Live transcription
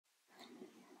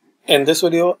In this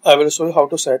video, I will show you how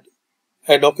to set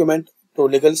a document to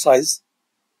legal size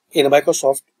in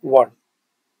Microsoft Word.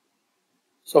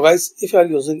 So guys, if you are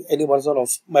using any version of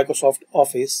Microsoft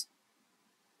Office,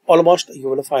 almost you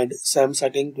will find same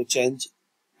setting to change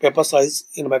paper size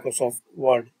in Microsoft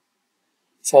Word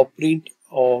for print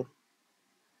or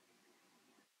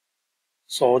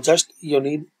so just you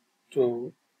need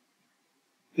to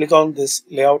click on this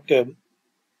layout tab,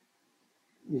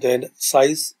 then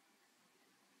size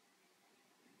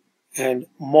and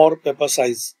more paper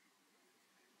size.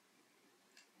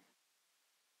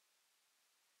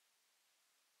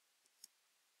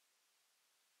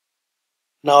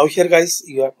 Now here guys,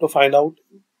 you have to find out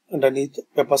underneath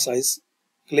paper size,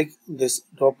 click this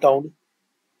drop down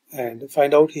and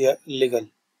find out here legal,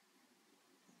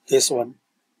 this one,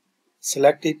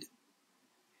 select it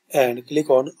and click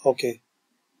on OK.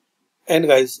 And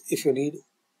guys, if you need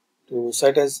to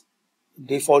set as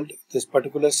default this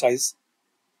particular size,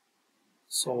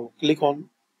 so click on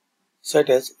set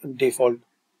as default.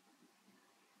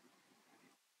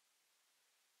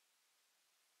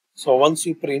 So once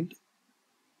you print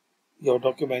your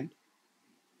document,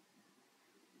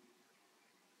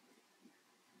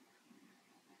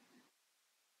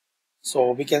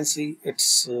 so we can see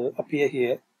it's appear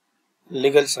here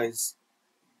legal size.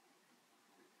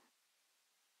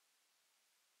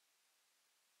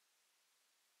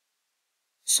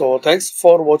 So thanks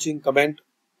for watching. Comment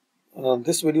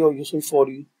this video useful for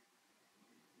you.